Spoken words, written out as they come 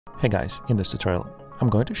Hey guys, in this tutorial, I'm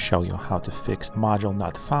going to show you how to fix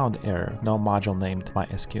ModuleNotFoundError, no module named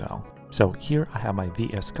mysql. So here I have my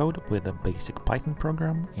VSCode with a basic Python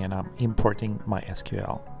program and I'm importing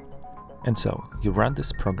mysql. And so you run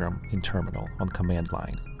this program in terminal on command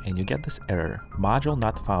line and you get this error,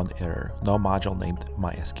 ModuleNotFoundError, no module named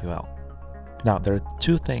mysql. Now there are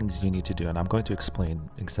two things you need to do and I'm going to explain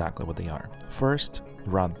exactly what they are. First,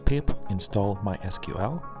 run pip install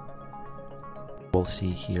mysql. We'll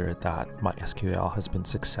see here that MySQL has been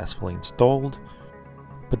successfully installed.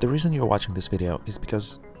 But the reason you're watching this video is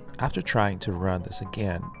because after trying to run this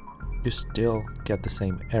again, you still get the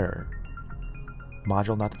same error.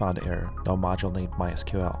 ModuleNotFoundError, no module named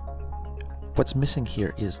MySQL. What's missing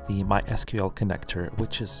here is the mysql-connector,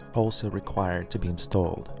 which is also required to be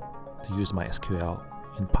installed to use MySQL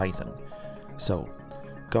in Python. So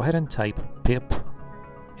go ahead and type pip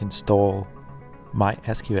install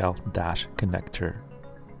mysql-connector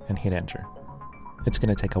and hit enter. It's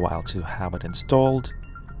going to take a while to have it installed.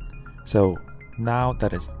 So now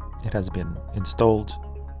that it has been installed,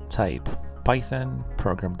 type python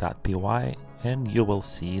program.py and you will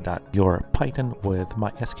see that your Python with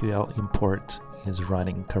MySQL import is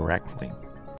running correctly.